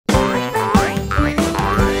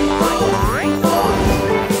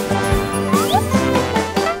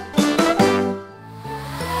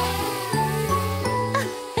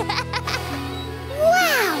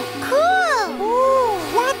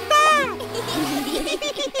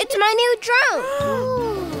my new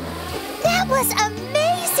drone. That was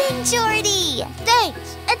amazing, Jordy.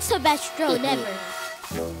 Thanks. It's the best drone ever.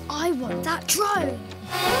 I want that drone.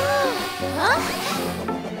 Huh?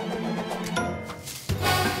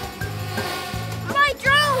 My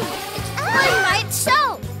drone! It's flying by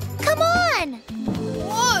itself. Come on.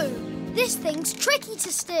 Whoa! This thing's tricky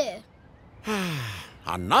to steer.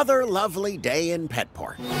 Another lovely day in Pet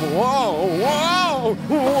Park. Whoa, whoa!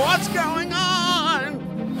 What's going on?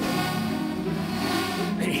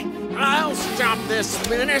 I'll stop this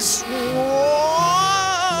menace. Whoa!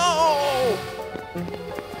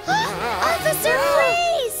 Officer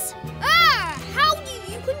Freeze! How do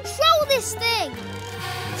you control this thing?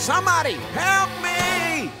 Somebody help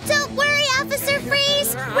me! Don't worry, Officer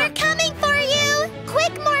Freeze. We're coming for you.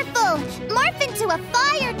 Quick, Morphle. Morph into a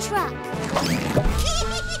fire truck.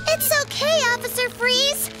 It's okay, Officer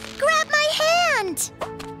Freeze. Grab my hand.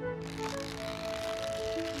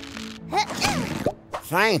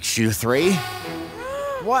 Thanks, you three.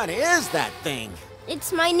 What is that thing?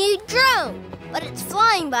 It's my new drone, but it's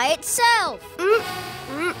flying by itself.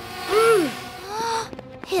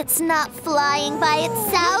 It's not flying by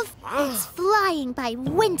itself. It's flying by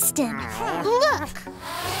Winston. Look.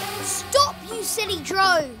 Stop, you silly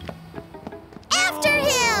drone. After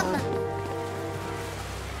him.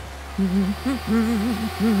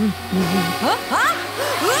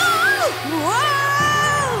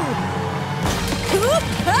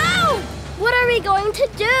 What are we going to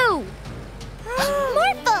do?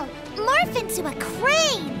 Morphle, morph into a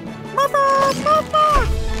crane.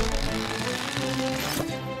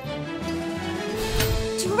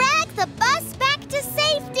 Drag the bus back to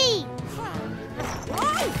safety.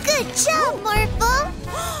 Good job, Morphle.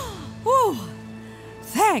 Whew.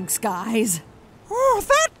 Thanks, guys. Oh,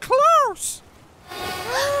 that close!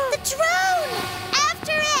 The drone!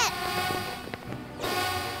 After it!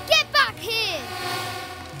 Get back here!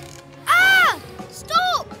 Ah!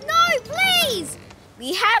 Stop! No, please!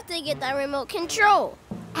 We have to get that remote control.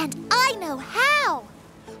 And I know how!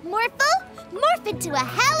 Morphle, morph into a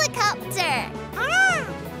helicopter!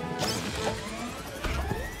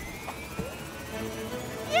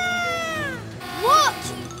 Yeah! What,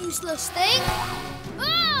 you useless thing?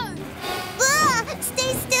 Oh!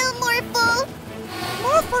 Stay still, Morphle!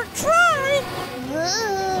 Morphle, try!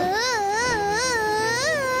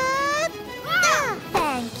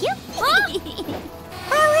 Thank you.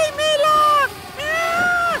 Hurry, Mila!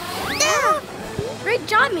 Great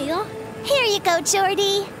job, Mila. Here you go,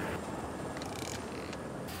 Jordy.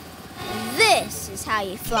 This is how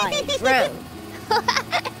you fly a drone.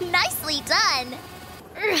 Nicely done.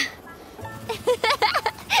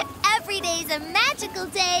 Every day's a magical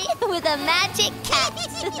day with a magic cat.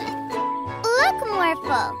 Look,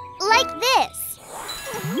 Morphle, like this.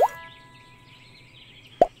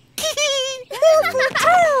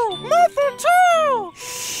 Morphle too!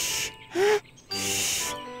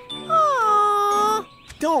 Aww.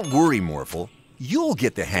 Don't worry, Morphle. You'll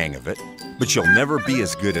get the hang of it, but you'll never be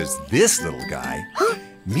as good as this little guy.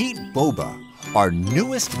 Meet Boba, our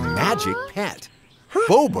newest magic pet.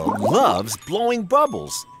 Boba loves blowing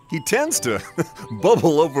bubbles. He tends to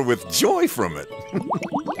bubble over with joy from it.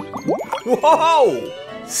 Whoa!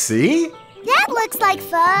 See? That looks like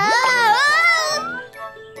fun.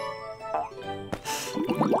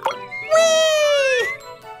 Whee!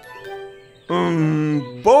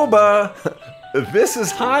 Boba, this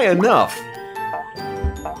is high enough.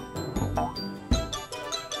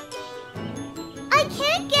 I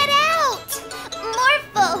can't get out.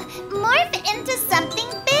 Morphle, morph into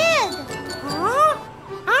something big.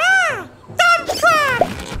 Dump truck!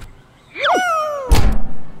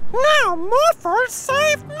 Now Morphle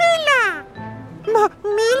saved Mila!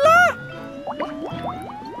 Mila?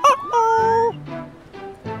 Uh-oh!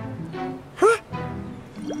 Huh?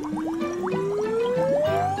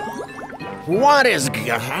 What is...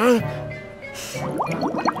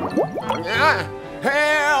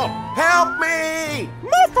 Help! Help me!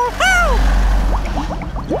 Morphle, help!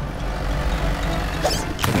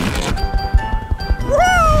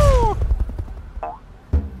 Whoa!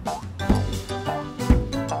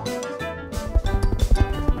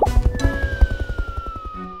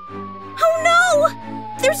 Oh no!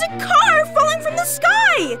 There's a car falling from the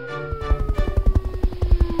sky!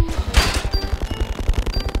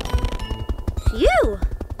 You!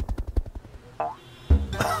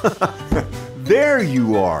 There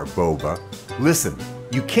you are, Boba. Listen,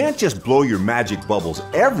 you can't just blow your magic bubbles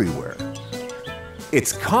everywhere.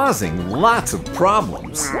 It's causing lots of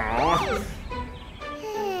problems.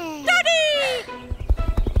 Daddy!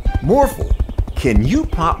 Morphle, can you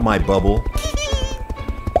pop my bubble?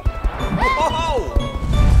 Whoa!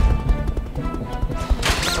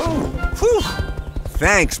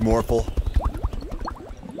 Thanks, Morphle.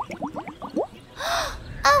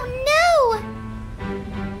 Oh no!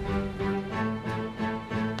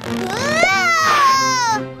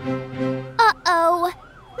 Uh-oh.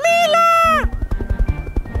 Mila!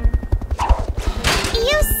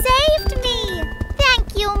 You saved me!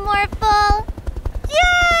 Thank you, Morphle.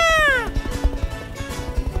 Yeah!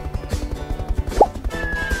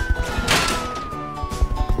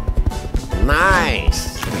 Nice.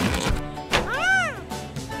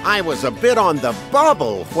 I was a bit on the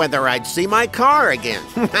bubble whether I'd see my car again.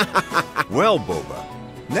 Well, Boba,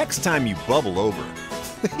 next time you bubble over,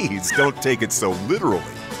 please don't take it so literally.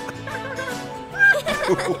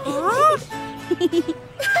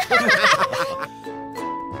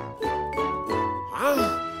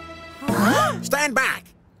 Stand back.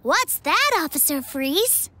 What's that, Officer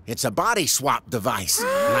Freeze? It's a body swap device, and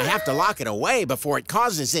I have to lock it away before it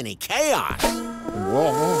causes any chaos.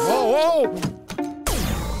 Whoa, whoa, whoa, whoa.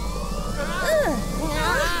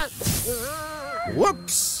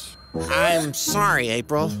 Whoops. I'm sorry,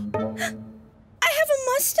 April. I have a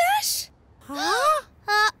mustache? Huh?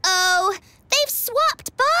 Uh-oh. They've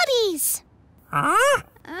swapped bodies. Huh?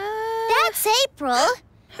 That's April.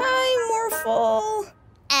 Hi, Morphle.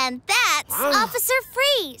 And that's Officer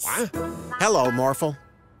Freeze. Hello, Morphle.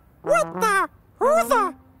 What the? Who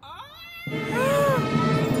the?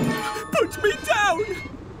 Put me down!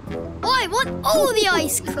 I want all the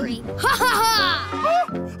ice cream. Ha ha ha!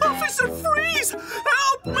 Officer Freeze!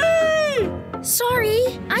 Help me!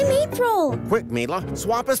 Sorry, I'm April. Quick, Mila,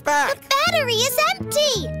 swap us back. The battery is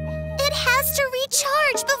empty. It has to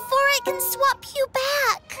recharge before I can swap you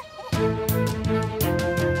back.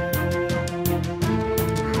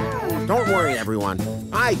 Don't worry, everyone.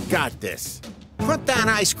 I got this. Put that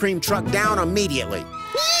ice cream truck down immediately.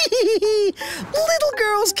 Little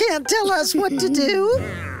girls can't tell us what to do.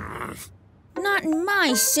 Not in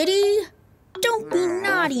my city. Don't be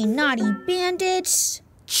naughty, naughty bandits.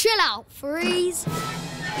 Chill out, Freeze.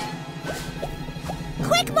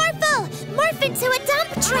 Quick, Morphle! Morph into a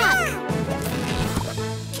dump truck!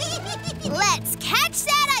 Let's catch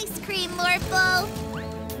that ice cream, Morphle!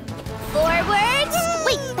 Forwards,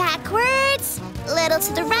 wait, backwards, little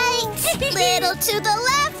to the right, little to the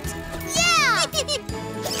left. Yeah!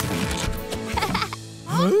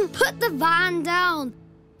 Put the van down.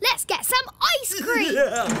 Let's get some ice cream.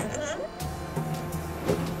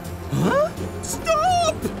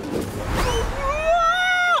 Stop!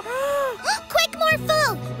 Quick,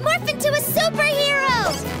 Morphle! Morph into a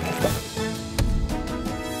superhero!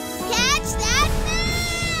 Catch that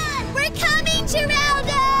man! We're coming,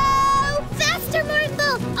 Geraldo! Faster,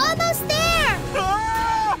 Morphle! Almost there!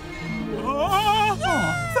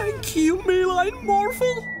 Thank you, Mila and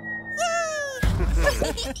Morphle.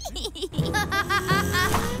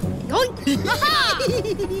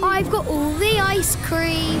 I've got all the ice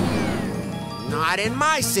cream. Not in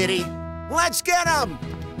my city. Let's get them.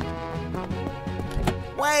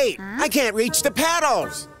 Wait, I can't reach the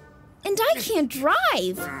pedals. And I can't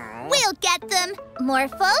drive. We'll get them!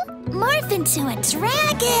 Morphle, morph into a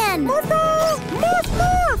dragon! Morphle! Morph,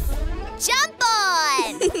 morph! Jump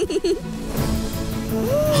on!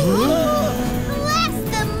 Blast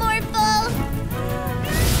them, Morphle!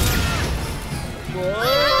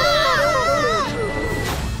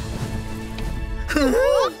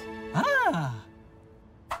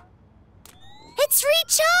 It's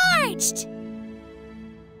recharged!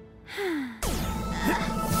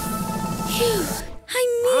 Phew,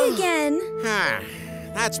 I'm me again.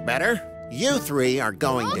 That's better. You three are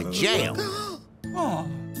going to jail. Oh,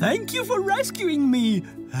 thank you for rescuing me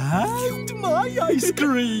and my ice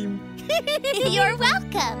cream. You're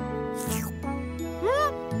welcome.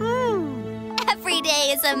 Every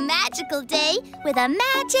day is a magical day with a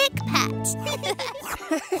magic pet.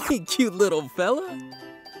 Cute little fella.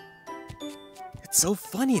 It's so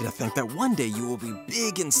funny to think that one day you will be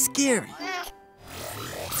big and scary.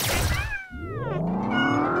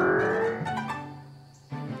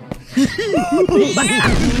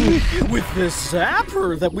 With this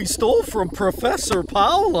zapper that we stole from Professor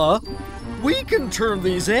Paula, we can turn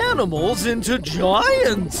these animals into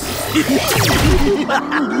giants.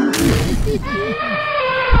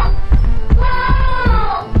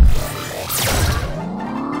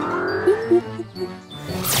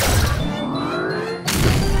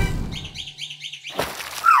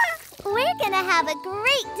 We're gonna have a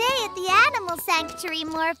great day at the animal sanctuary,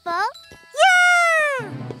 Morphle. Yeah!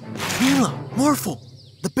 Mila, Morphle,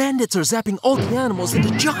 the bandits are zapping all the animals into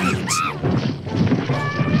giants.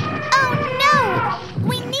 Oh no!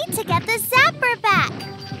 We need to get the zapper back.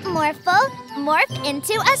 Morphle, morph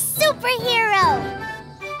into a superhero.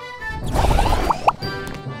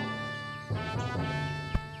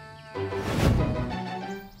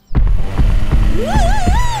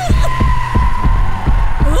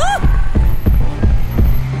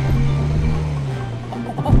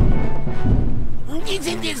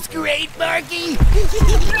 Isn't this great, Marky?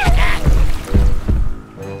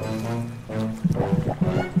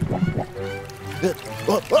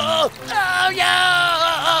 Oh no!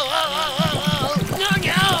 No,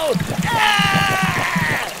 no!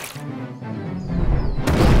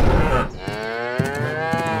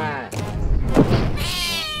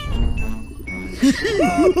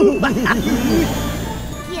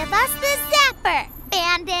 Give us the zapper,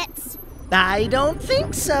 bandits. I don't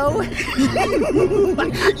think so.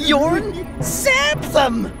 Yorn, zap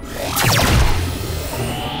them!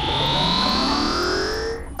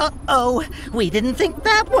 Uh-oh, we didn't think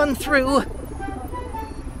that one through.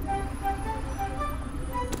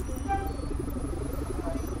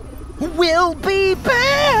 We'll be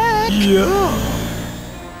back! Yeah.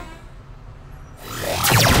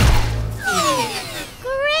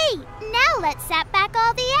 Great! Now let's zap back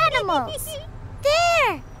all the animals.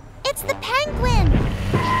 There! It's the penguin.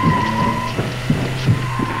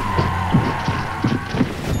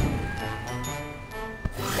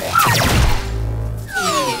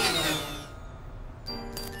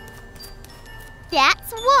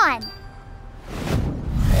 That's one.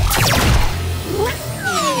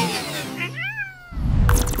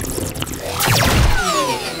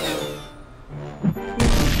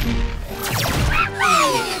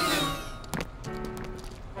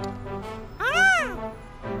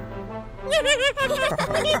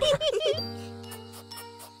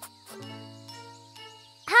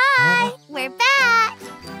 Hi, we're back.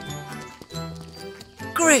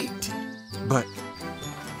 Great! But...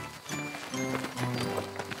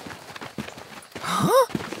 Huh?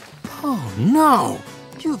 Oh no!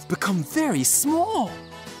 You've become very small.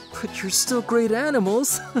 But you're still great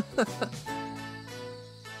animals.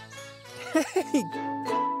 Hey!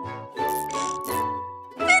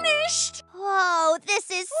 Finished! Oh, this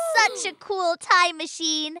is such a cool time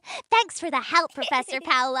machine. Thanks for the help, Professor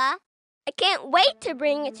Paula. I can't wait to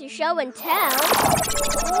bring it to show and tell.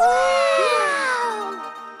 Wow!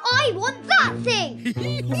 I want that thing!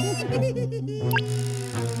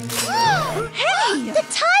 Hey! The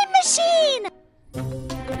time machine!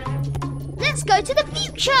 Let's go to the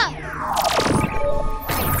future!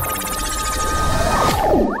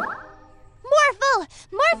 Morphle!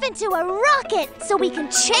 Morph into a rocket so we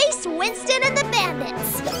can chase Winston and the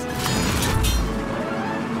bandits!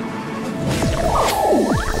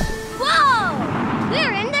 Whoa!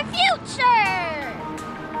 We're in the future!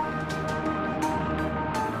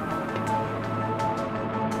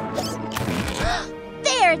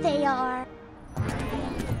 There they are!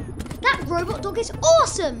 That robot dog is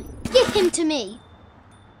awesome! Give him to me!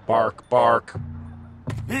 Bark, bark.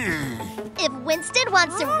 If Winston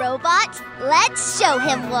wants a robot, let's show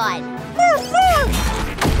him one!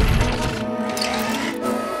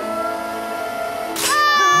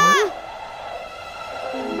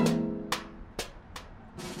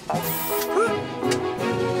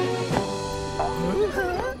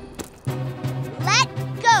 Let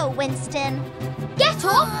go, Winston! Get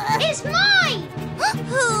off! It's mine!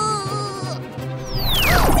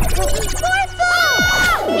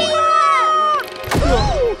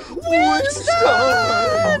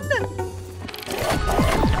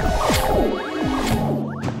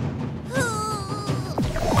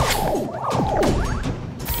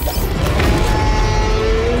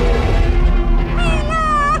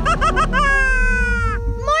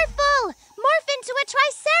 Morphle! Morph into a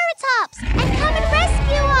Triceratops and come and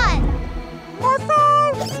rescue us!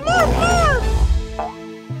 Morphle! Morphle!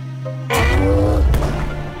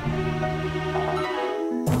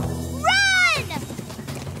 Run!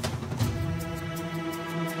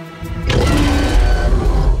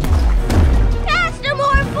 Faster,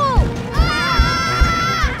 Morphle!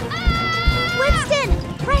 Winston,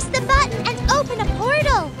 press the button and open a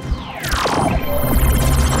portal.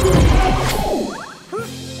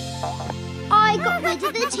 I got rid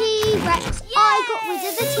of the T-Rex! I got rid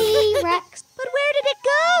of the T-Rex! But where did it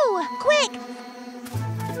go? Quick!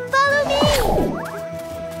 Follow me!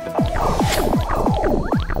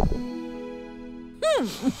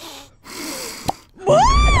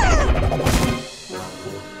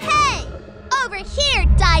 Hey! Over here,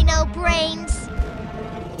 Dino Brains!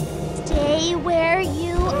 Stay where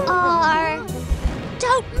you are.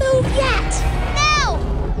 Don't move yet! Now!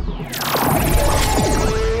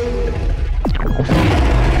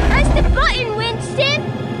 Press the button, Winston!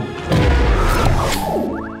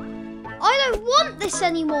 I don't want this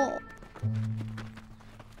anymore!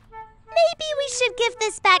 Maybe we should give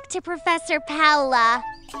this back to Professor Paula.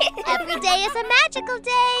 Every day is a magical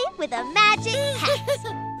day with a magic hat.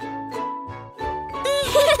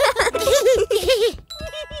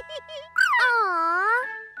 Aww.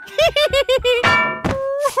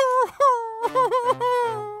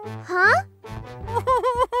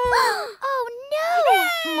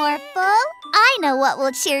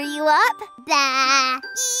 will cheer you up. Blah.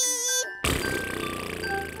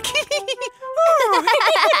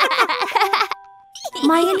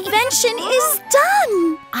 My invention is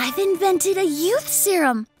done! I've invented a youth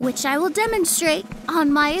serum, which I will demonstrate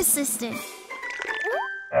on my assistant.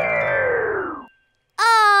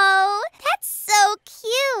 Oh, that's so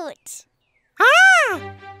cute.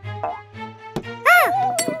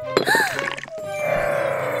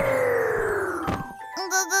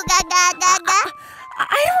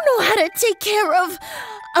 I don't know how to take care of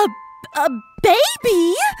a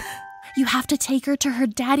baby. You have to take her to her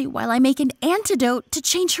daddy while I make an antidote to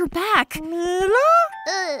change her back.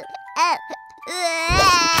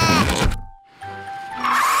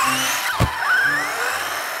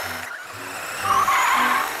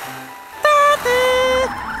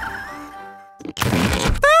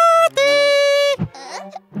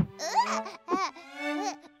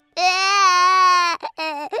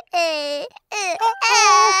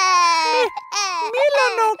 Mila,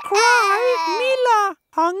 no cry. Mila,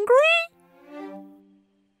 hungry?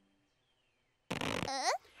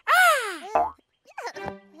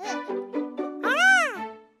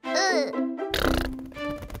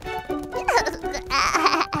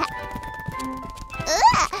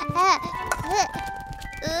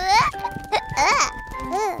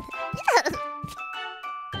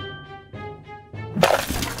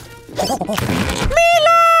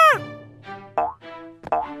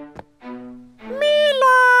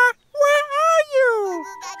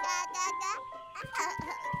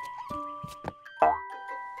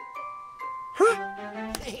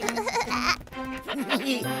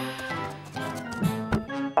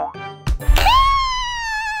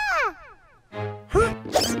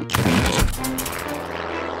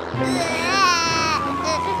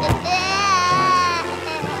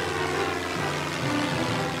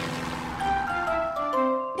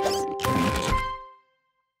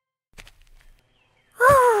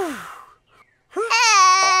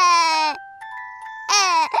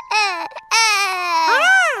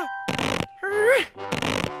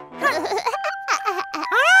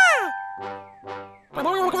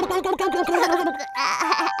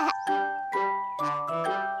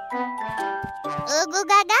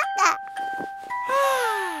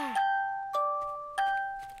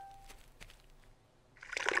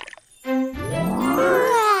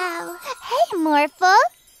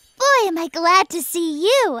 To see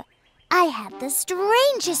you. I had the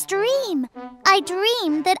strangest dream. I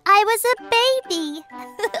dreamed that I was a baby.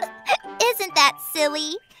 Isn't that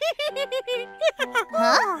silly?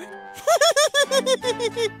 Huh?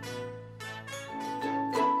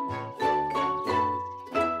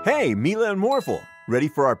 Hey, Mila and Morphle, ready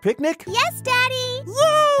for our picnic? Yes, Daddy!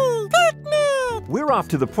 Yay! Picnic! We're off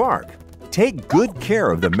to the park. Take good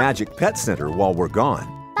care of the Magic Pet Center while we're gone.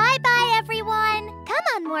 Bye-bye, everyone. Come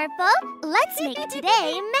on, Morphle. Let's make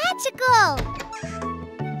today magical.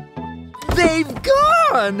 They've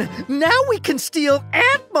gone! Now we can steal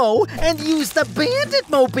Atmo and use the Bandit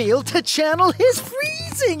Mobile to channel his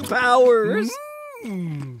freezing powers.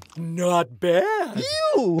 Not bad.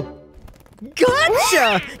 You!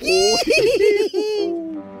 Gotcha!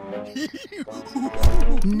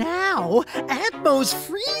 Now, Atmo's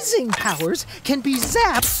freezing powers can be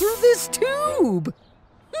zapped through this tube.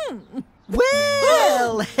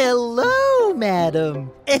 Well, hello,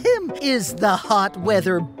 madam. Is the hot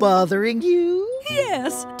weather bothering you?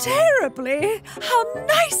 Yes, terribly. How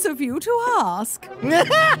nice of you to ask.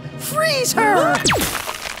 Freeze her!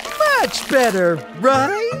 Much better,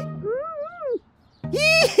 right?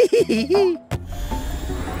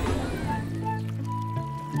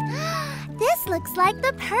 This looks like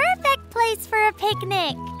the perfect place for a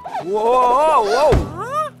picnic. Whoa, whoa,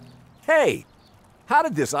 whoa! Hey, how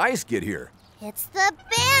did this ice get here? It's the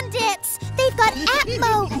Bandits! They've got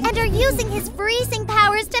Atmo and are using his freezing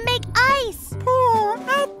powers to make ice! Poor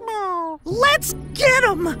Atmo! Let's get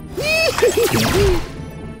him!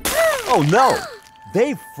 Oh no!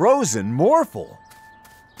 They've frozen Morphle!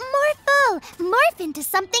 Morphle! Morph into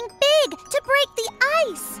something big to break the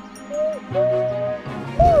ice!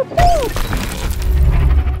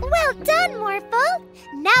 Well done, Morphle!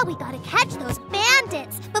 Now we gotta catch those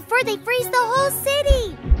bandits before they freeze the whole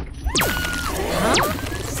city! Huh?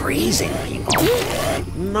 Freezing people?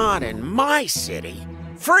 Not in my city.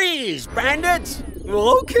 Freeze, bandits!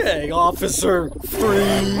 Okay, officer.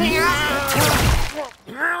 Freeze.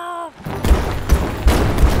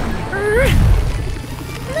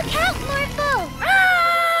 Look out, Morphle!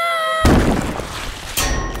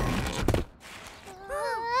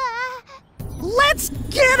 Let's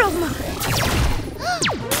get him!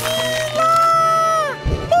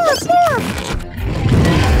 Morph!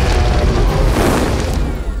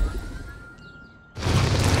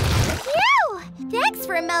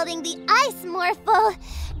 for melting the ice, Morphle.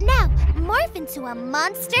 Now, morph into a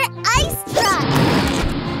monster ice truck.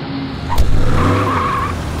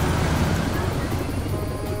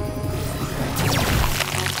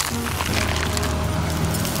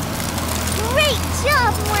 Great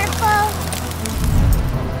job, Morphle!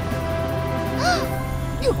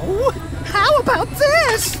 Oh, how about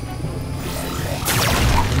this?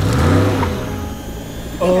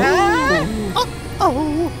 Oh.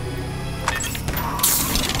 Oh.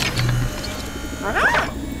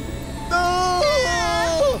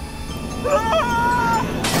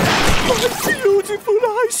 My beautiful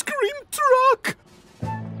ice cream truck!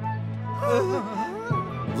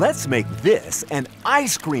 Let's make this an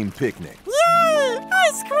ice cream picnic. Yay!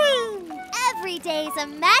 Ice cream! Every day's a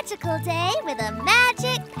magical day with a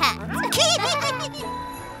magic hat.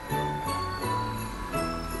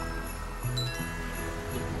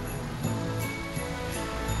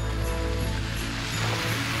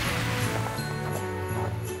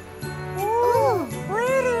 Ooh,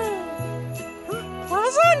 pretty!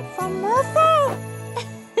 Present from Morphle?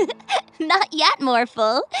 Not yet,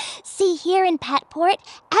 Morphle. See, here in Petport,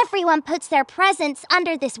 everyone puts their presents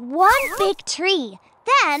under this one big tree.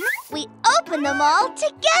 Then we open them all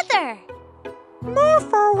together.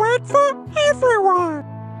 Morphle, wait for everyone!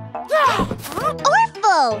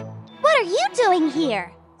 Orphle, what are you doing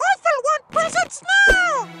here? Orphle want presents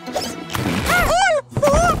now! All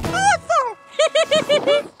for Orphle!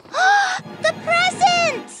 The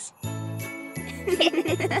presents!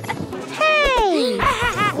 Hey!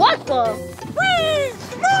 What the? Whee!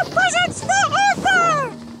 More presents for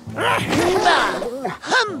Orphle!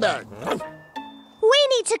 Humbug! We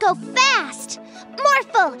need to go fast!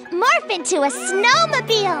 Morphle, morph into a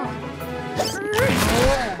snowmobile!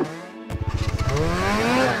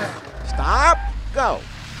 Stop! Go!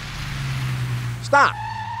 Stop!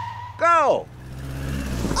 Go!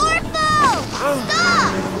 Orphle!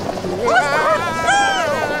 Stop!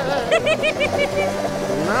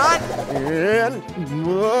 Not in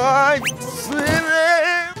my city!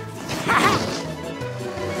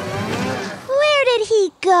 Where did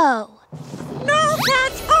he go? No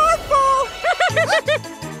catch Orphle!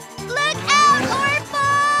 Look out,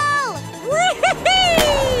 Orphle! Whee!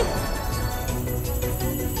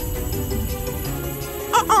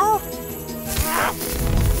 Uh-oh!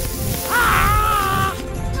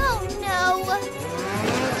 Oh no!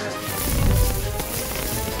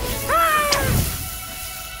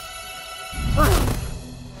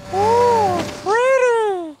 Oh,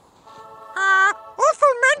 pretty!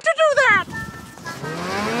 Orphle meant to do that!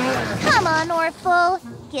 Come on, Orphle.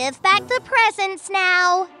 Give back the presents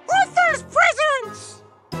now. Orphle's presents!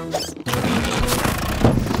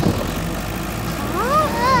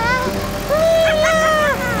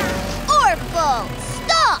 Orphle,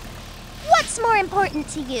 stop! What's more important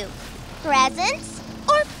to you? Presents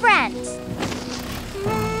or friends?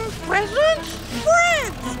 Presents?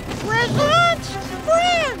 Friends! Presents? Friends!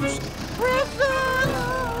 Presents!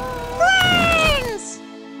 Friends!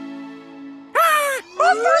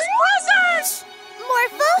 Orphle's presents!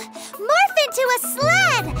 Morphle, morph into a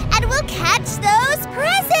sled and we'll catch those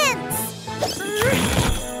presents!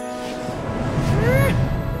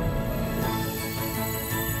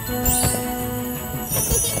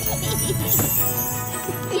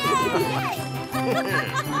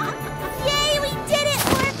 Yay, we did it,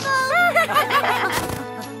 Morphle!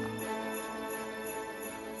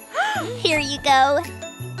 Here you go.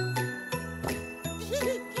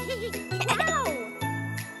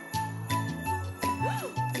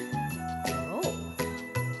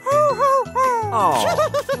 Ho, ho, ho! Oh,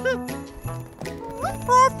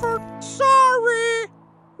 Orphle, sorry.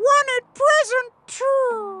 Wanted present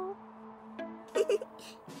too.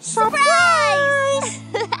 Surprise!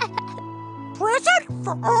 Present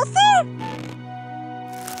for Orphle?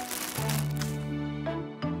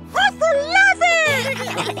 Orphle love it!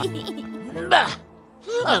 Bah!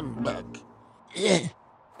 Humbug!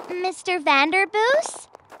 Mr. Vanderboos,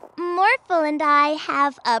 Morphle and I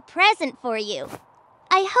have a present for you.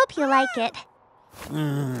 I hope you like it.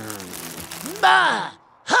 Bah!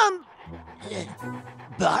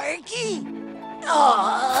 Barky?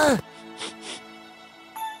 Aww!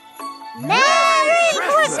 Merry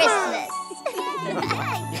Christmas!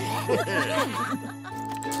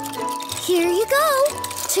 Here you go.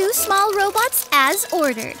 2 small robots as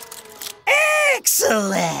ordered.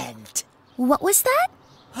 Excellent! What was that?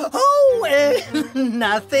 Oh,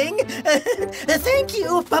 nothing. Thank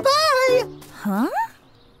you. Bye-bye. Huh?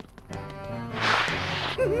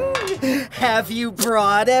 Have you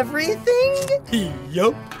brought everything?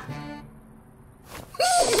 Yup.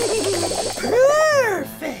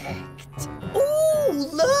 Perfect. Ooh,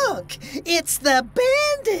 It's the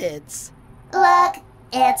bandits! Look,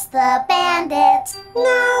 it's the bandits.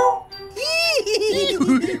 No!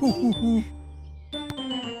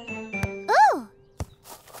 Ooh!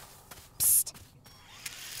 Psst!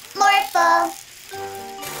 Morphle!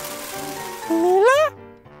 Mila?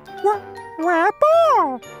 Where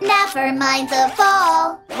ball? Never mind the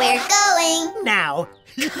ball. We're going. Now,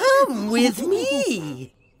 come with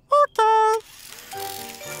me. Okay.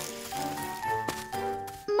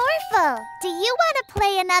 Morphle, do you want to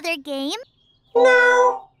play another game?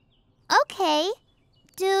 No. Okay.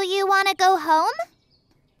 Do you want to go home?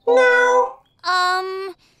 No.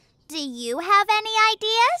 Do you have any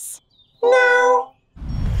ideas? No.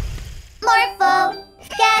 Morphle,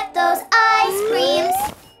 get those ice creams.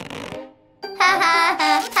 Ha ha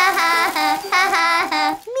ha ha ha ha ha.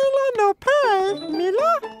 Mila no pay,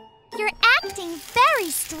 Mila. You're acting very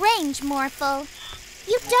strange, Morphle.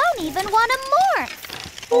 You don't even want to morph.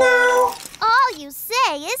 No. All you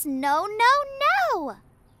say is no, no, no.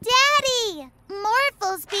 Daddy,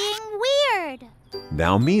 Morphle's being weird.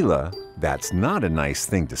 Now, Mila, that's not a nice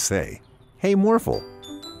thing to say. Hey, Morphle,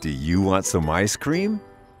 do you want some ice cream?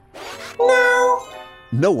 No.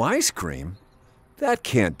 No ice cream? That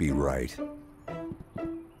can't be right.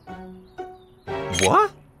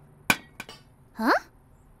 What? Huh?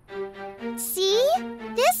 See?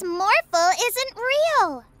 This Morphle isn't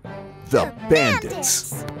real. The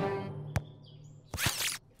bandits.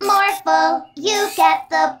 Morphle, you get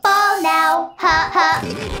the ball now. Ha ha.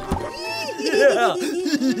 Yeah.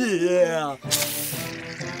 Yeah.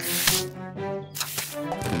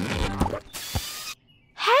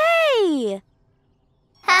 Hey!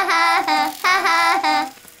 Ha ha ha ha ha ha.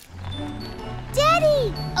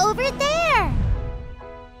 Daddy, over there.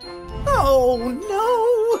 Oh, no.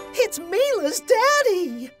 It's Mila's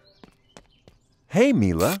daddy. Hey,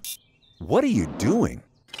 Mila, what are you doing?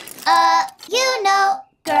 You know,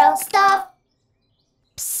 girl stuff.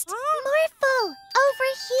 Psst, Morphle, over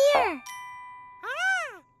here.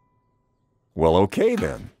 Well, okay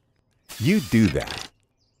then. You do that.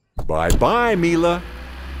 Bye-bye, Mila.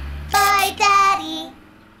 Bye, Daddy.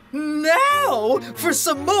 Now for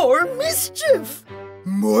some more mischief.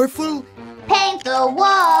 Morphle, Paint the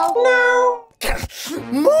wall. No.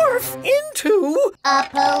 morph into... A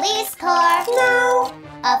police car. No.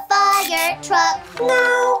 A fire truck.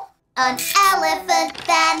 No. An elephant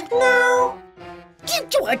then. No.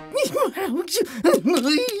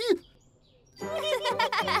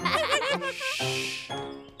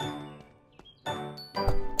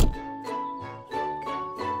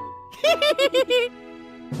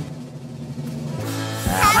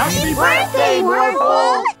 Happy birthday,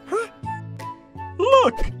 Morphle!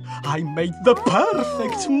 Look! I made the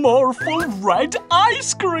perfect Morphle red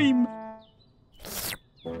ice cream!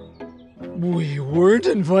 We weren't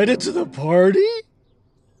invited to the party?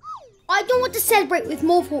 I don't want to celebrate with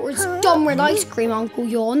Morphle's dumb red ice cream, Uncle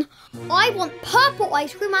Yawn. I want purple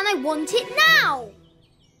ice cream and I want it now!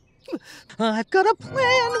 I've got a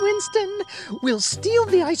plan, Winston. We'll steal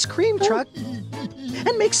the ice cream truck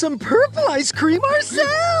and make some purple ice cream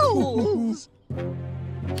ourselves.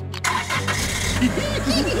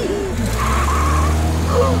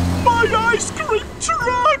 My ice cream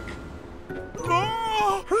truck!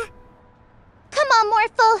 Come on,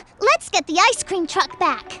 Morphle. Let's get the ice cream truck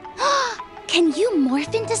back. Can you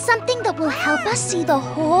morph into something that will help us see the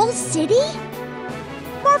whole city?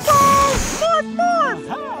 Morphle! Morph, morph!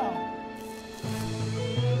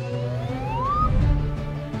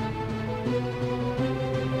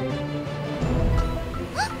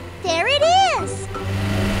 There it is!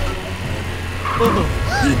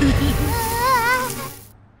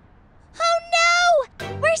 Oh no!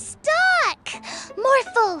 We're stuck!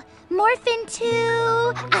 Morphle, morph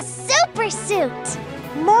into a super suit!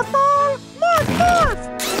 Morphle! Morph, morph!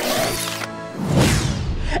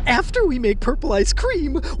 After we make purple ice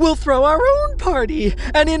cream, we'll throw our own party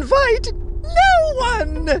and invite no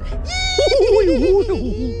one!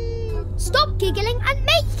 Stop giggling and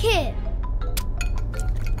make it!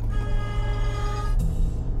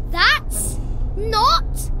 That's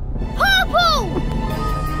not purple!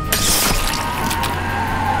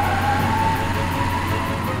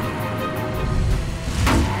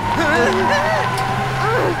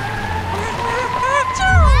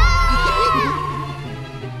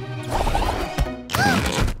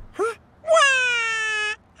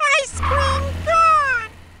 Ice cream gone!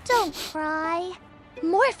 Don't cry.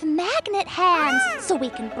 Morph magnet hands so we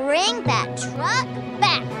can bring that truck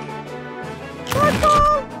back.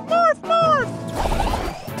 Morphle! Morph, morph!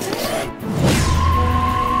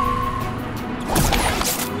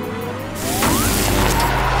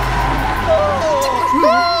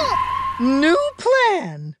 New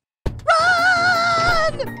plan.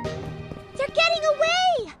 Run! They're getting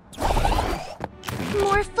away!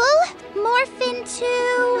 Morphle, morph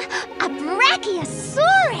into a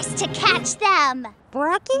brachiosaurus to catch them!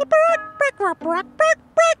 Bracky, brack, brack, brack, brack, brack,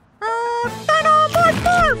 brack. Dino, morph,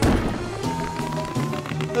 morph!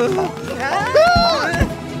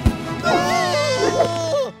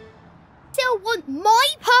 Still want my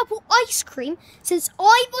purple ice cream since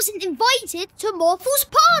I wasn't invited to Morphle's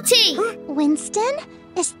party! Winston,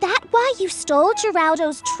 is that why you stole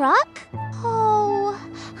Geraldo's truck? Oh,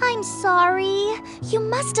 I'm sorry. You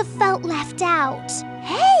must have felt left out.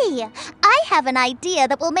 Hey, I have an idea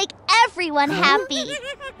that will make everyone happy.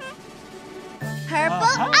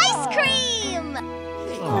 Purple ice cream!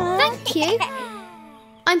 Thank you.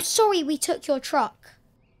 I'm sorry we took your truck.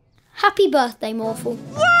 Happy birthday, Morphle.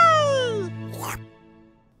 Yay!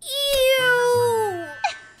 Ew!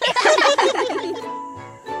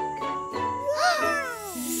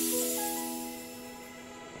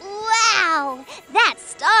 Wow! That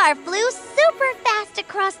star flew super fast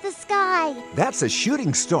across the sky. That's a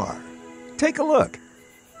shooting star. Take a look.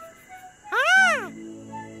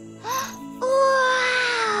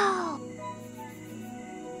 Wow!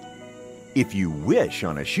 If you wish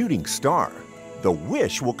on a shooting star, the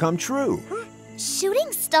wish will come true.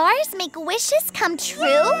 Shooting stars make wishes come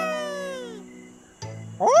true?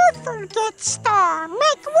 Orphle gets star,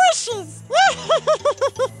 make wishes!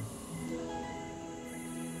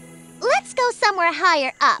 Let's go somewhere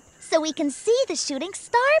higher up so we can see the shooting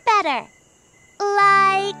star better.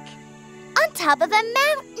 Like on top of a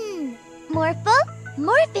mountain. Morphle,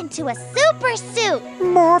 morph into a super suit.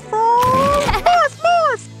 Morphle! Morph,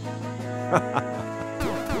 morph!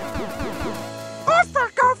 Orphle,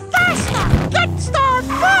 go faster! Get star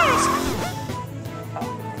first!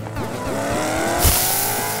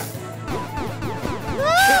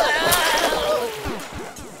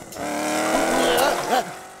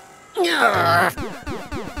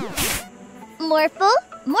 Morphle,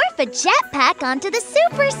 morph a jetpack onto the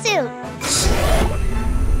super suit.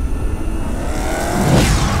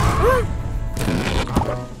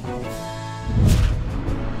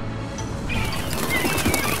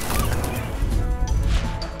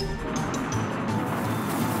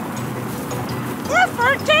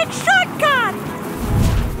 Orphle, take shortcut!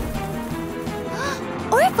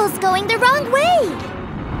 Orphle's going the wrong way.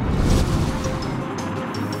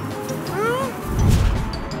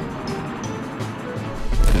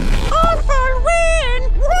 Orphle win!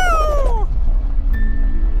 Woo!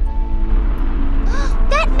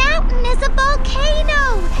 That mountain is a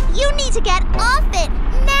volcano. You need to get off it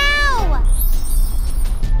now.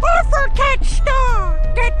 Orphle catch star!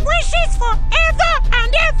 Get wishes forever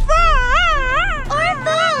and ever!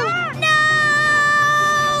 Orphle! No!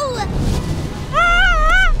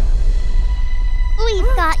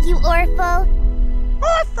 We've got you, Orphle.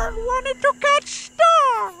 Orphle wanted to catch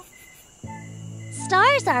star!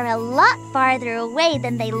 Stars are a lot farther away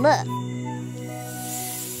than they look.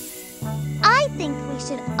 I think we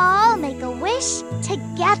should all make a wish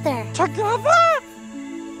together. Together?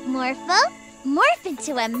 Morphle, morph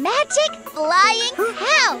into a magic flying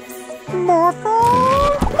house.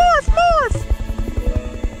 Morphle! Morph, morph!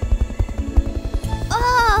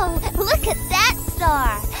 Oh, look at that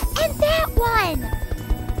star. And that one.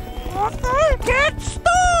 Orphle, get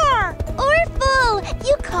star! Orphle,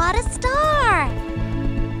 you caught a star.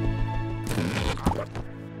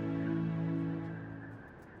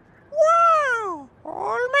 Wow!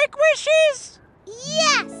 All make wishes?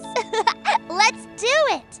 Yes! Let's do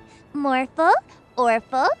it. Morphle,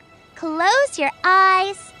 Orphle, close your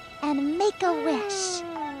eyes and make a wish.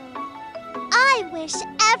 I wish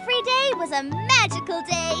every day was a magical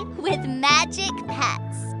day with magic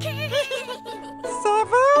pets. 7,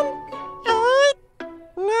 8,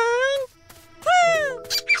 9,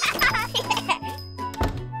 10.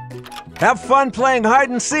 Have fun playing hide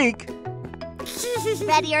and seek.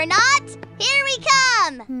 Ready or not, here we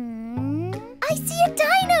come! I see a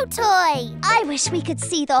dino toy! I wish we could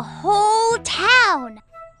see the whole town!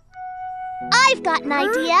 I've got an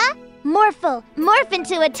idea! Morphle, morph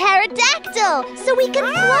into a pterodactyl so we can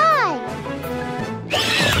fly!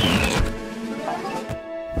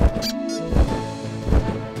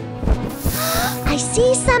 I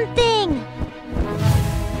see something!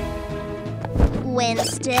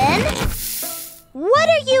 Winston? What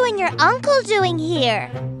are you and your uncle doing here?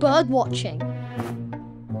 Bird watching.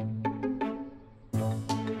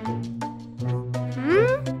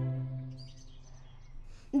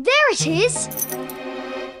 There it is!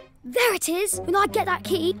 There it is! When I get that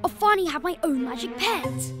key, I'll finally have my own magic pet.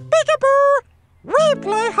 Peekaboo! We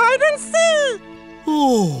play hide and seek!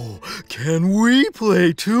 Oh, Can we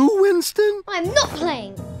play too, Winston? I'm not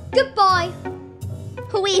playing. Goodbye.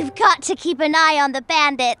 We've got to keep an eye on the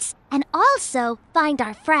bandits and also find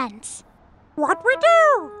our friends. What we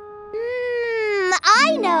do?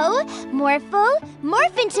 I know. Morphle,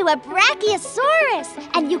 morph into a brachiosaurus,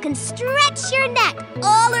 and you can stretch your neck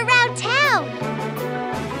all around town.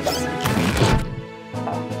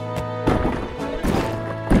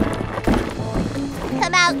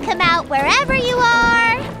 Come out, wherever you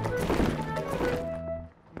are.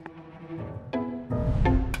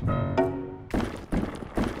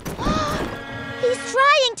 He's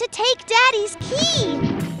trying to take Daddy's key.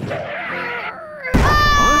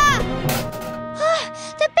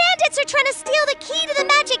 The bandits are trying to steal the key to the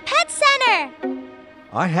Magic Pet Center!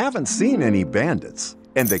 I haven't seen any bandits,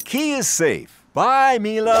 and the key is safe. Bye,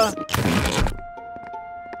 Mila.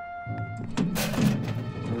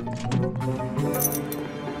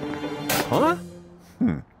 Huh?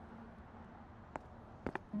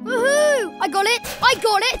 Woohoo! I got it! I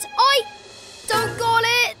don't got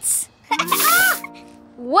it!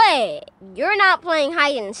 Wait, you're not playing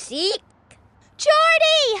hide and seek?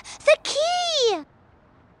 Jordy! The key!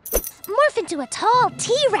 Morph into a tall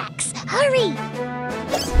T-Rex! Hurry!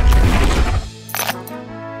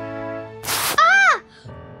 Ah!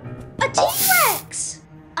 A T-Rex!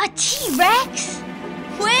 A T-Rex?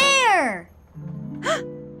 Where?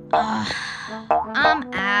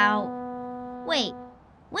 I'm out. Wait,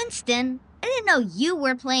 Winston, I didn't know you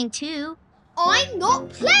were playing too. I'm not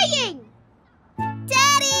playing!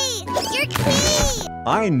 Daddy! Your key!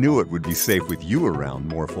 I knew it would be safe with you around,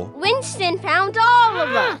 Morphle. Winston found all of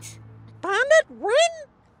us. Bandit win?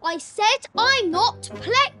 I said I'm not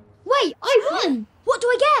playing. Wait, I won! What do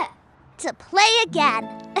I get? To play again.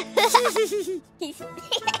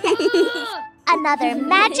 Another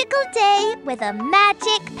magical day with a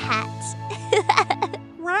magic pet.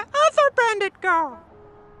 Where other bandit go?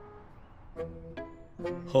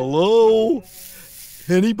 Hello?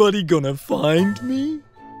 Anybody gonna find me?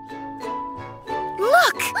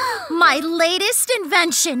 Look! My latest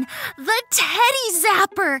invention, the Teddy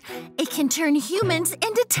Zapper. It can turn humans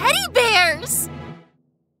into teddy bears.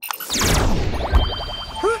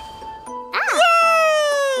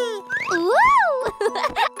 Woo!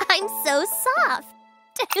 I'm so soft.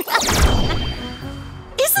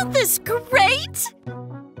 Isn't this great?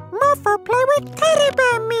 Morphle play with teddy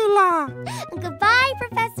bear, Mila. Goodbye,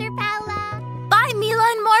 Professor Paula. Bye, Mila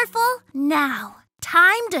and Morphle. Now,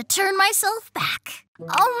 time to turn myself back.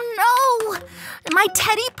 Oh no! My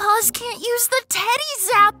teddy paws can't use the Teddy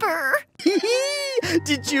Zapper.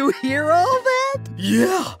 Did you hear all that?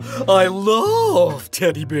 Yeah, I love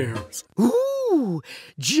teddy bears. Ooh,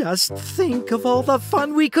 just think of all the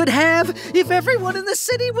fun we could have if everyone in the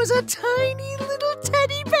city was a tiny little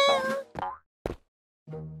teddy bear.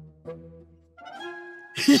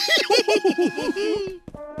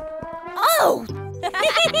 Oh!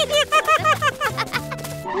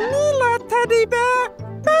 Mila teddy bear,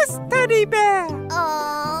 best teddy bear.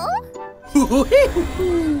 Oh.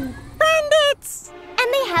 Bandits!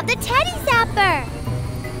 And they have the Teddy Zapper.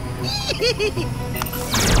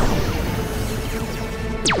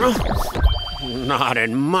 Not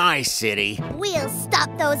in my city. We'll stop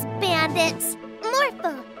those bandits.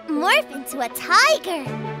 Morphle, morph into a tiger.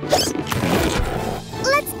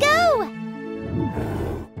 Let's go.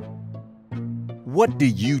 What do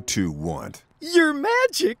you two want? Your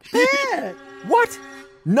magic pet. What?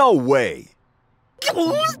 No way.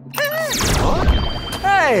 Huh?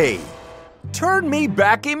 Hey! Turn me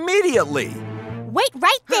back immediately. Wait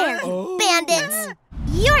right there, bandits.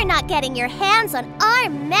 You're not getting your hands on our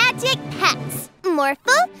magic pets.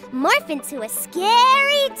 Morphle, morph into a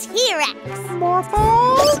scary T-Rex.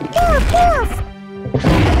 Morphle, morph, morph.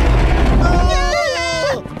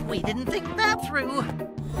 We didn't think that through.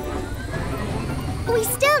 We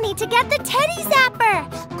still need to get the Teddy Zapper.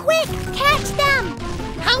 Quick, catch them.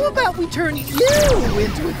 How about we turn you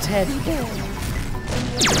into a teddy bear?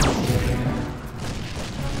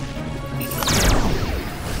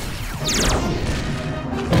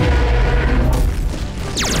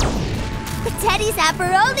 The Teddy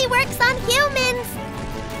Zapper only works on humans.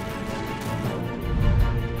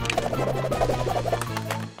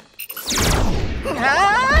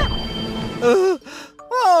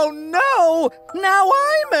 Oh no! Now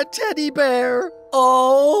I'm a teddy bear!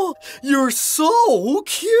 Oh, you're so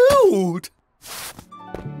cute!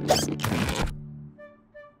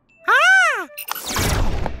 Ah!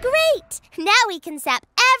 Great! Now we can zap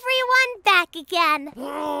everyone back again.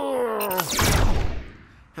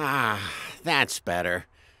 Ah, that's better.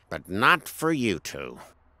 But not for you two.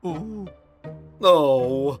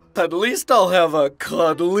 Oh, at least I'll have a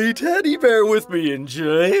cuddly teddy bear with me in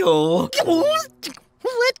jail.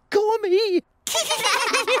 Let go of me.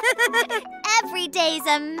 Every day's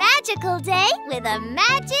a magical day with a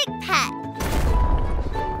magic pet.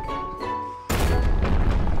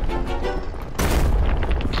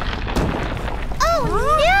 Oh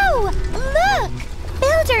no! Look!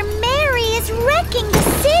 Builder Mary is wrecking the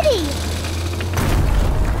city!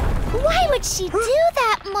 Why would she do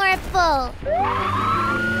that, Morphle?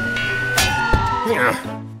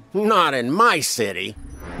 Not in my city.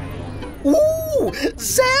 Ooh!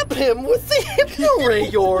 Zap him with the Hypno Ray,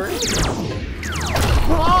 Yorn!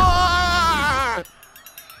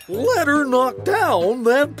 Let her knock down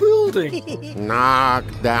that building. Knock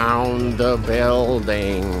down the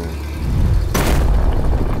building.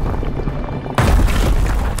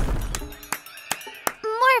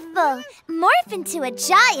 Morphle, morph into a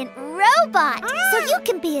giant robot so you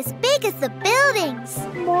can be as big as the buildings.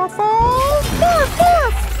 Morphle! Morph,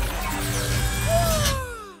 morph!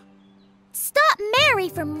 Stop Mary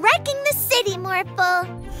from wrecking the city, Morphle.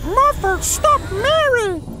 Morphle, stop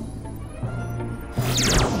Mary!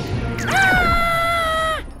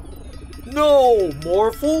 No,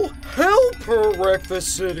 Morphle! Help her wreck the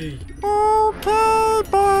city! Okay,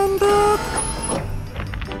 Bandit!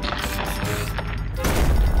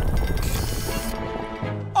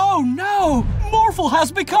 Oh no! Morphle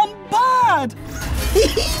has become bad!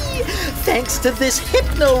 Thanks to this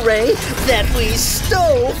Hypno Ray that we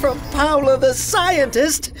stole from Paula the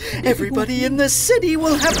scientist, everybody in the city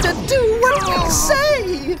will have to do what we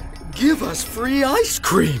say! Give us free ice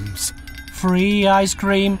creams! Free ice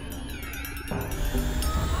cream?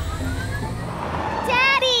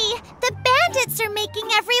 Daddy! The bandits are making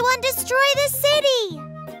everyone destroy the city!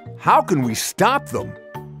 How can we stop them?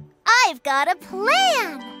 I've got a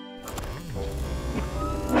plan!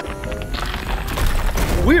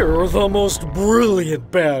 We're the most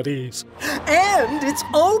brilliant baddies. And it's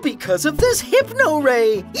all because of this Hypno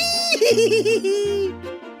Ray.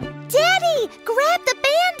 Daddy, grab the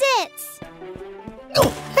bandits!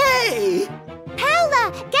 Oh, hey!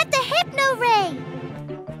 Paula, get the Hypno Ray!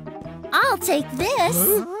 I'll take this.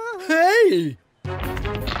 Hey!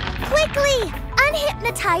 Quickly,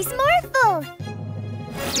 unhypnotize Morphle!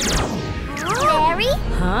 Mary?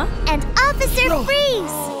 Huh? And Officer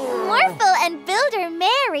Freeze! Morphle and Builder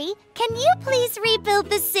Mary, can you please rebuild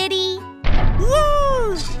the city?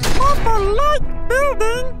 Yay! Morphle like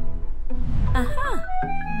building!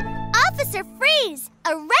 Officer Freeze,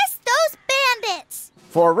 arrest those bandits!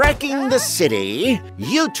 For wrecking the city,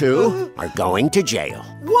 you two are going to jail.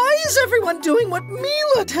 Why is everyone doing what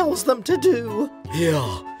Mila tells them to do?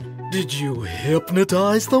 Yeah, did you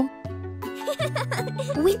hypnotize them?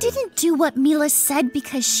 We didn't do what Mila said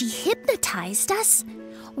because she hypnotized us.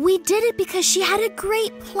 We did it because she had a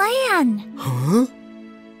great plan. Huh?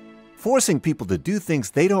 Forcing people to do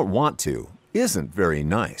things they don't want to isn't very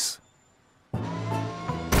nice.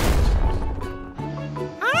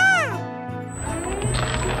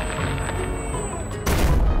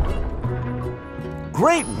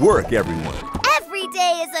 Great work, everyone. Every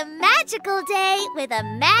day is a magical day with a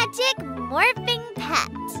magic morphing pet.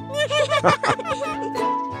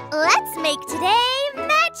 Let's make today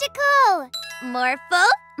magical.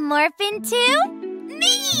 Morphle, morph into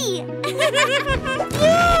me.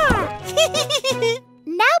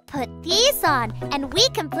 Now put these on and we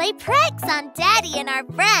can play pranks on Daddy and our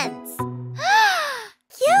friends.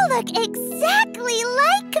 You look exactly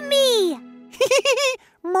like me.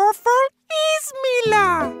 Morphle is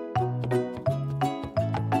Mila!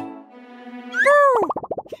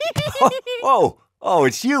 Oh,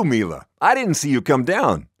 it's you, Mila. I didn't see you come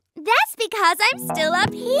down. That's because I'm still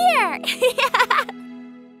up here.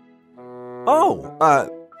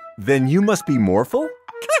 Then you must be Morphle?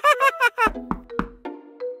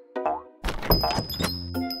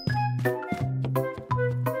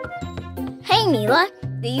 Hey, Mila,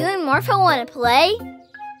 do you and Morphle want to play?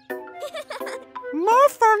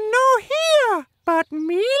 Morphle no here, but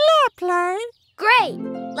Mila play. Great,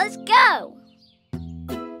 let's go.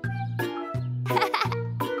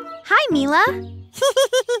 Hi, Mila.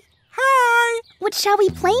 Hi. What shall we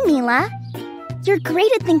play, Mila? You're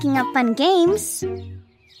great at thinking up fun games.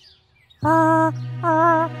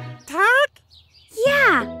 Tag?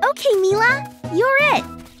 Yeah, okay, Mila. You're it.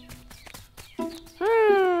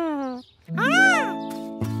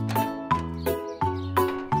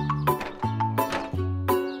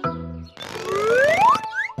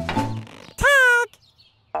 Tag.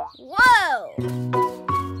 Whoa!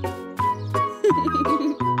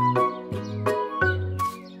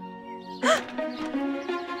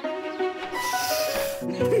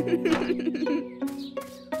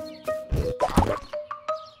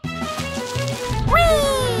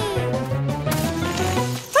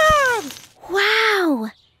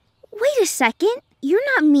 second. You're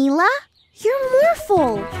not Mila. You're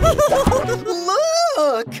Morphle.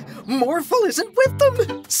 Look! Morphle isn't with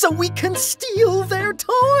them, so we can steal their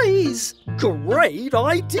toys. Great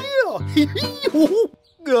idea.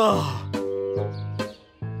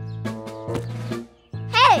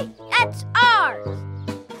 Hey, that's ours.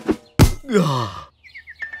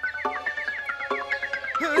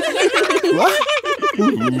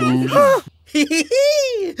 What?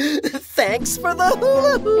 Thanks for the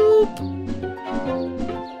hula hoop.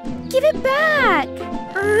 Give it back.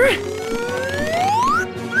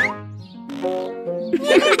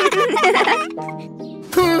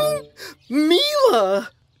 Mila!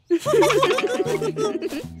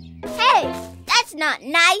 Hey, that's not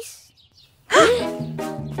nice.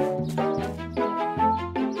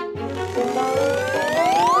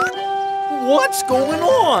 What's going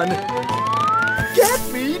on? Get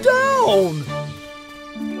me down!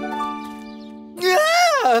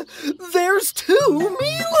 Yeah! There's 2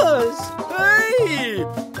 Milas! Hey!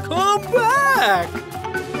 Come back!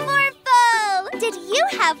 Morphle! Did you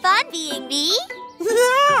have fun being me?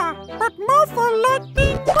 Yeah, but Morphle liked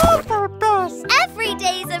being Morphle best. Every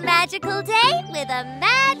day's a magical day with a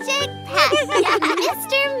magic pet.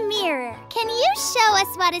 Mr. Mirror, can you show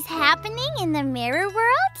us what is happening in the mirror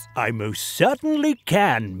world? I most certainly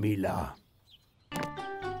can, Mila.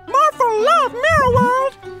 Morphle love Mirror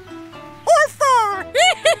World. Orphle!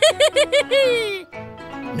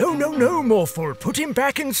 No, Morphle. Put him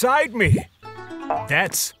back inside me.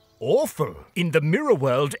 That's awful. In the mirror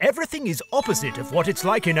world, everything is opposite of what it's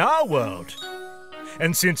like in our world.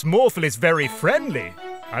 And since Morphle is very friendly,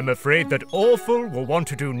 I'm afraid that Orphle will want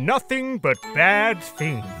to do nothing but bad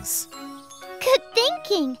things. Good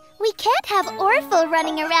thinking. We can't have Orphle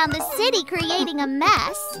running around the city creating a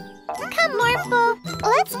mess. Come, Morphle.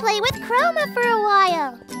 Let's play with Chroma for a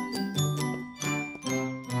while.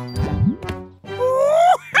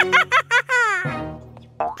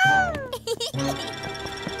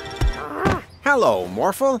 Hello,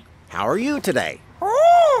 Morphle. How are you today?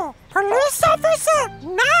 Oh, police officer,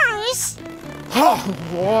 nice. Oh,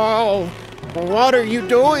 whoa. What are you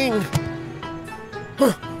doing?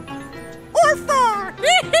 Orphle!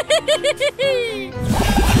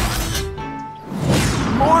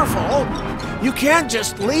 Morphle, you can't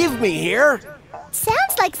just leave me here.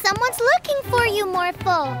 Sounds like someone's looking for you,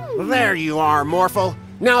 Morphle. There you are, Morphle.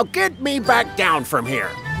 Now get me back down from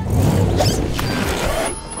here.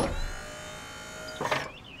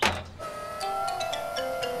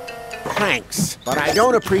 Thanks, but I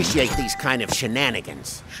don't appreciate these kind of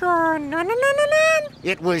shenanigans. Sure, no.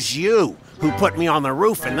 It was you who put me on the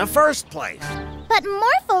roof in the first place. But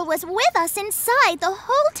Morphle was with us inside the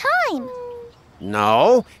whole time.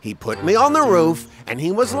 No, he put me on the roof and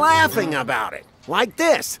he was laughing about it. Like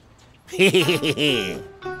this. Oh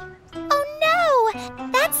no!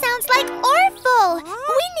 That sounds like Orphle!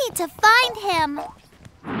 We need to find him.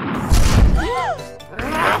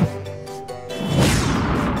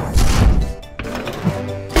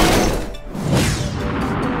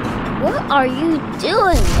 What are you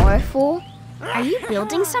doing, Morphle? Are you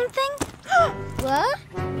building something? What?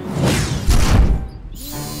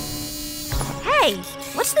 Hey,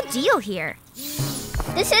 what's the deal here?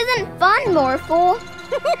 This isn't fun, Morphle.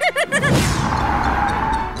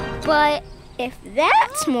 But if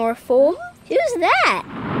that's Morphle, who's that?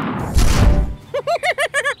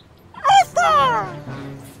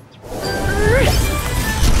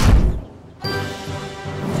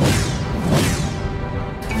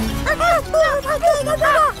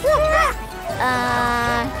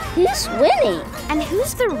 Who's winning? And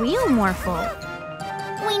who's the real Morphle?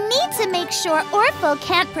 We need to make sure Orphle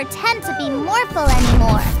can't pretend to be Morphle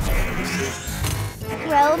anymore.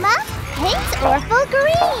 Chroma, paint Orphle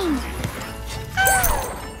green.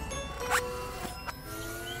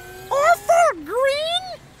 Orphle green?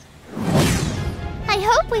 I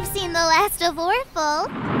hope we've seen the last of Orphle.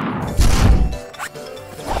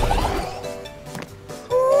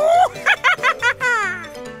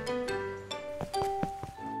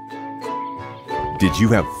 Did you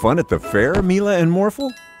have fun at the fair, Mila and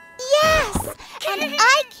Morphle? Yes! And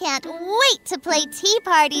I can't wait to play tea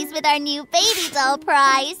parties with our new baby doll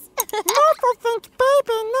prize. Morphle thinks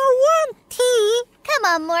baby no want tea. Come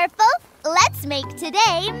on, Morphle. Let's make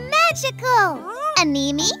today magical.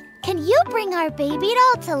 Animi, can you bring our baby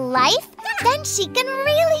doll to life? Then she can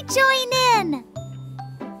really join in.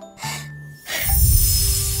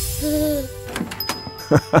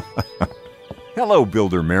 Hello,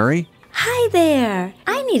 Builder Mary. Hi there.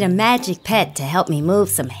 I need a magic pet to help me move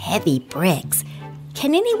some heavy bricks.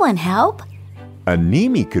 Can anyone help?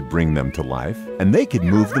 Animi could bring them to life, and they could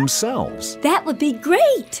move themselves. That would be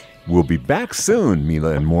great. We'll be back soon,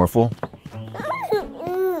 Mila and Morphle.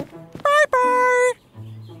 Bye-bye.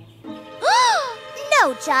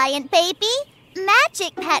 No, Giant Baby.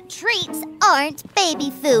 Magic Pet treats aren't baby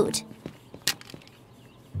food.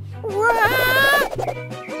 Morph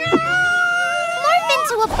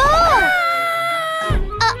into a ball!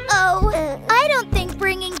 Uh-oh. I don't think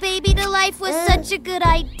bringing Baby to life was such a good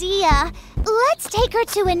idea. Let's take her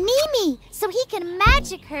to Animi so he can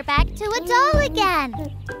magic her back to a doll again.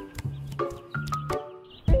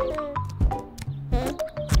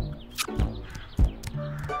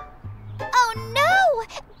 Oh no!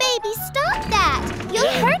 Baby, stop that! You'll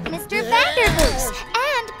hurt Mr. Vanderboos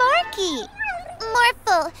and Barky.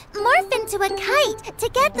 Morphle, morph into a kite to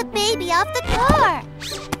get the baby off the car.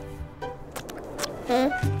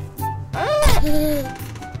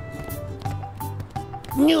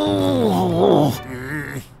 No.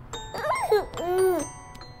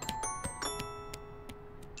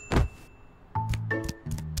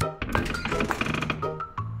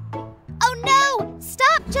 Oh no!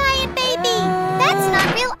 Stop, Giant Baby! That's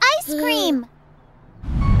not real ice cream!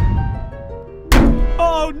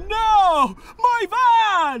 Oh no! My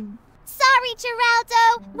van! Sorry,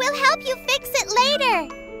 Geraldo. We'll help you fix it later.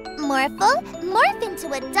 Morphle, morph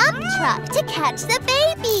into a dump truck to catch the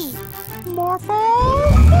baby. Morphle,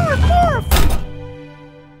 morph, morph.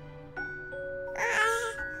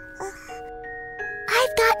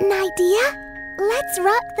 I've got an idea. Let's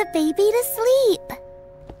rock the baby to sleep.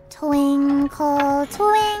 Twinkle,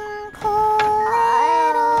 twinkle,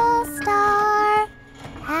 little star,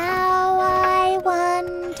 how I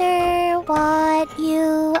wonder what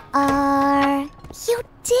you are. You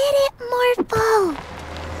did it, Morphle.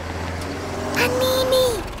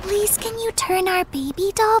 Animi, please can you turn our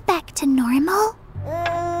baby doll back to normal?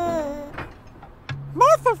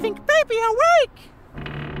 Morphle think baby awake.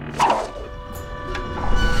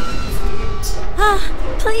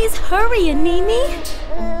 Please hurry, Animi.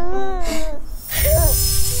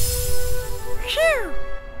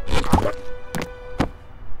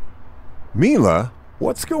 Mila,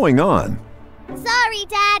 what's going on? Sorry,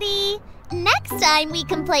 Daddy. Next time we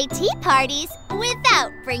can play tea parties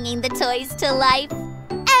without bringing the toys to life.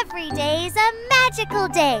 Every day's a magical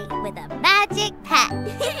day with a magic pet.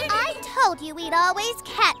 I told you we'd always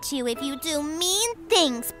catch you if you do mean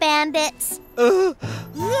things, bandits.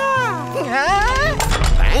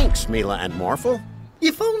 Thanks, Mila and Morphle.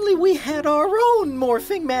 If only we had our own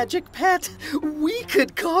morphing magic pet, we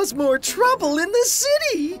could cause more trouble in the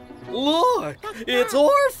city. Look, it's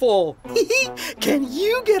Orphle. Can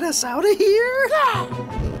you get us out of here?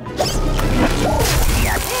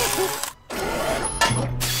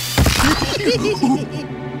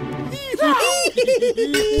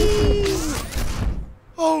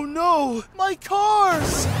 Oh no, my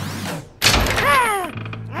cars!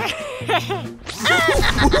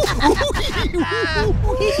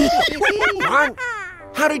 Ron,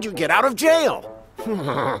 how did you get out of jail?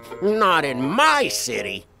 Not in my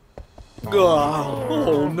city.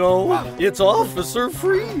 Oh no, it's Officer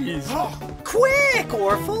Freeze. Quick,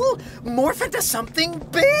 Orphle, morph into something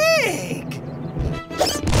big.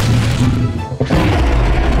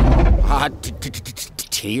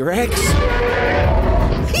 T-Rex?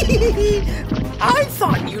 I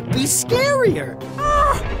thought you'd be scarier.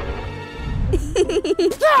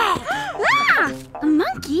 A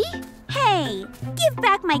monkey? Hey, give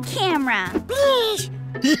back my camera.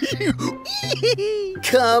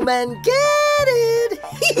 Come and get it.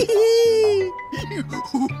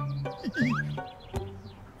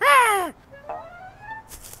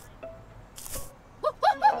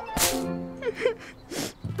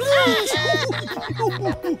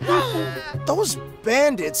 Those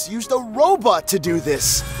bandits used a robot to do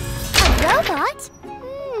this. A robot?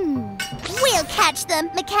 We'll catch them,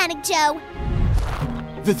 Mechanic Joe.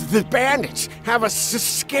 The bandits have a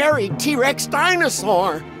scary T-Rex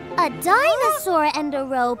dinosaur. A dinosaur and a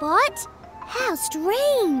robot? How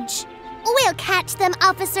strange. We'll catch them,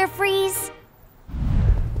 Officer Freeze.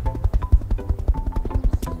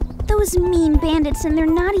 Those mean bandits and their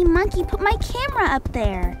naughty monkey put my camera up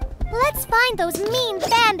there. Let's find those mean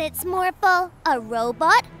bandits, Morphle. A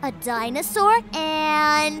robot, a dinosaur,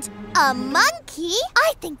 and a monkey?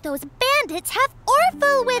 I think those bandits have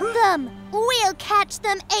Orphle with them. We'll catch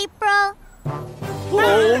them, April.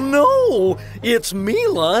 Oh no! It's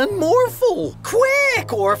Mila and Morphle!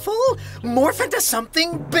 Quick, Orphle! Morph into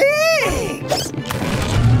something big!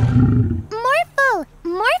 Morphle!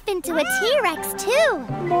 Morph into a T-Rex too!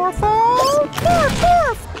 Morphle! Morph,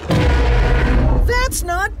 morph! That's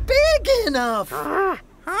not big enough! Huh?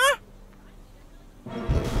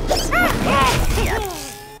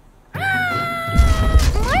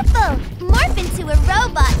 Morphle! morph into a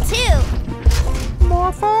robot, too.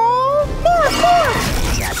 Morphle! Morph,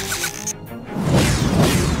 morph!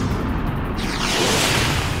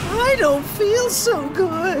 I don't feel so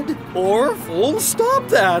good. Orphle, stop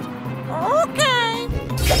that. Okay.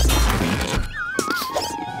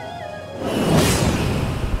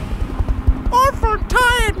 Orphle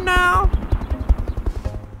tired now.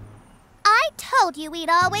 I told you we'd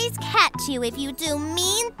always catch you if you do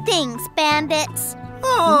mean things, bandits.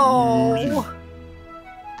 Oh.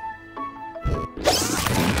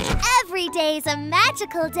 Every day's a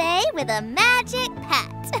magical day with a magic pet.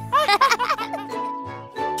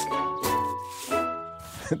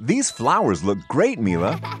 These flowers look great,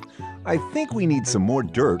 Mila. I think we need some more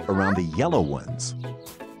dirt around the yellow ones.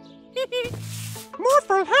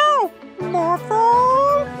 Morphle, help!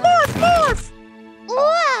 Morphle! Morph, morph!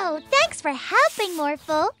 Whoa, thanks for helping,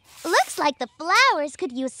 Morphle. Looks like the flowers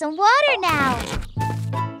could use some water now.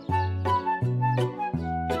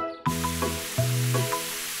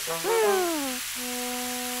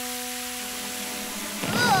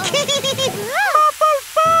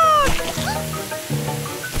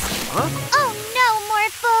 Huh? Oh no,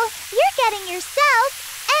 Morphle! You're getting yourself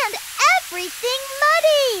and everything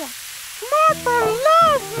muddy! Morphle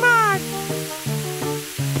loves mud!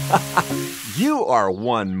 You are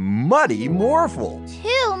one muddy Morphle.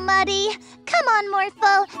 Too muddy. Come on,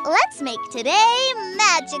 Morphle. Let's make today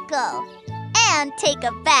magical. And take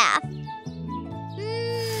a bath.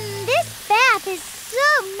 This bath is so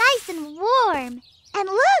nice and warm. And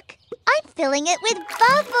look, I'm filling it with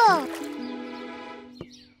bubbles.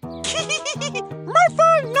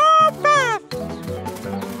 Morphle, no bath!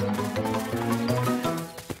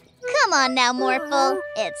 Come on now, Morphle.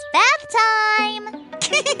 It's bath time.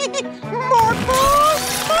 Morphle!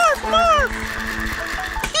 Morph, morph!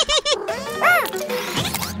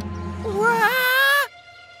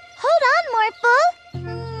 Hold on, Morphle.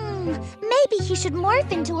 Maybe he should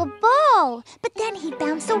morph into a ball, but then he'd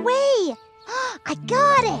bounce away. I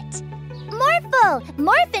got it. Morphle,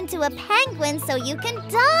 morph into a penguin so you can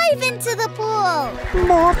dive into the pool.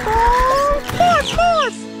 Morphle! Morph,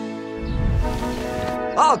 morph!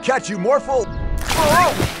 I'll catch you, Morphle.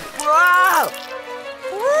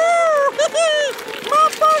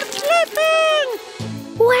 Morphle slipping!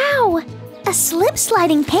 Wow! A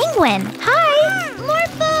slip-sliding penguin. Hi!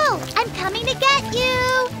 Morphle, I'm coming to get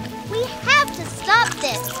you. We have to stop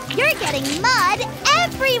this. You're getting mud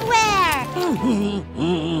everywhere.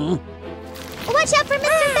 Watch out for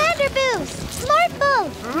Mr. Vanderboost! Morphle!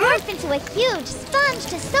 Morph into a huge sponge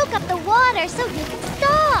to soak up the water so you can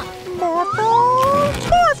stop! Morphle!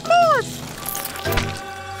 Morph, morph!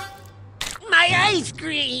 My ice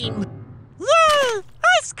cream! Yay!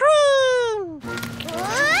 Ice cream!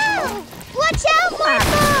 Whoa! Watch out,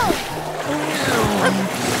 Morphle!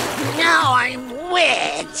 Now I'm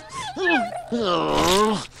wet!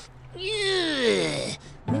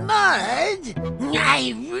 Mud?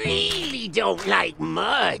 I really don't like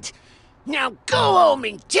mud. Now go home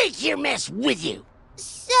and take your mess with you.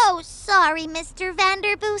 So sorry, Mr.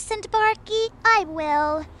 Vanderboost and Barky. I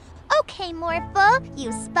will. Okay, Morphle,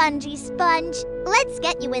 you spongy sponge. Let's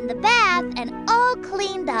get you in the bath and all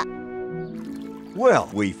cleaned up. Well,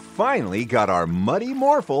 we finally got our muddy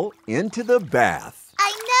Morphle into the bath.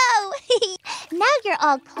 I know! Now you're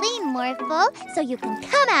all clean, Morphle, so you can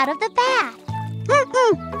come out of the bath.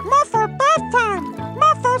 Morphle bath time!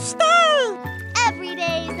 Morphle stay! Every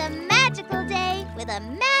day's a magical day with a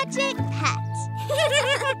magic pet.